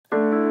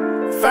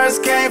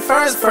First came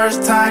first,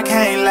 first time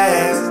can't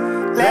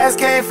last. Last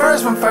came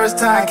first when first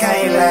time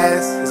can't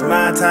last. It's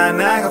my time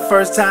now, cause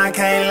first time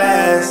can't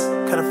last.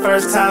 Cause the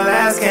first time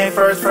last came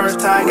first,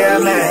 first time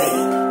got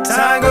mad.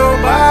 Time go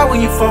by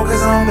when you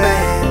focus on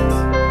bands.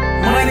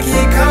 Money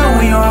keep coming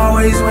when you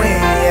always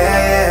win,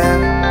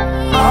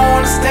 yeah. I don't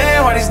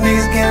understand why these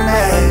niggas get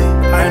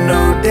mad. I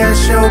know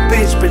that's your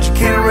bitch, but you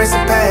can't erase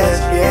the past,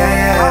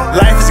 yeah.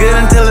 Life is good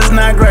until it's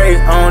not great.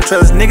 I don't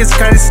trust niggas,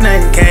 crazy snake.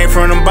 Came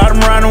from the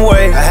bottom, run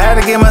away. I had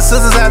to get my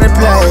sisters out of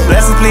play.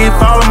 Blessings, please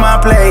follow my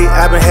plate.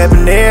 I've been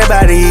helping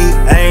everybody eat.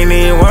 I ain't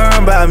even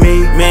worrying about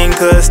me. Me and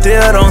cuz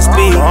still don't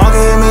speak. Uncle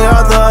hit me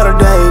up the other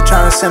day,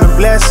 trying to send a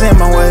blessing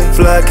my way.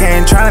 Flood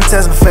came trying to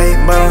test my fate,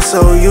 but I'm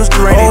so used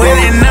to rainy days. Oh, it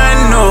ain't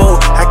nothing new.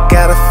 I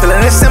got a feeling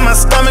it's in my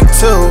stomach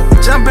too.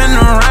 Jumping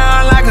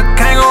around like a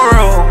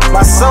kangaroo.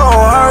 My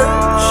soul hurt,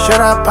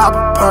 should I pop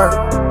a perk?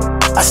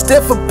 I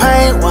still feel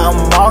pain while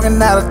I'm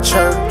walking out of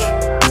church.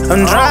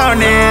 I'm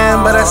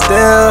drowning, but I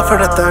still feel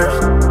the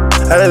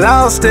thirst. I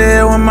lost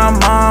it when my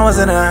mom was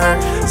in a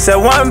hurt. Said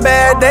one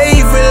bad day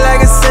feel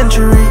like a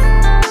century,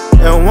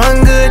 and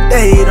one good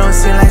day don't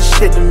seem like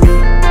shit to me.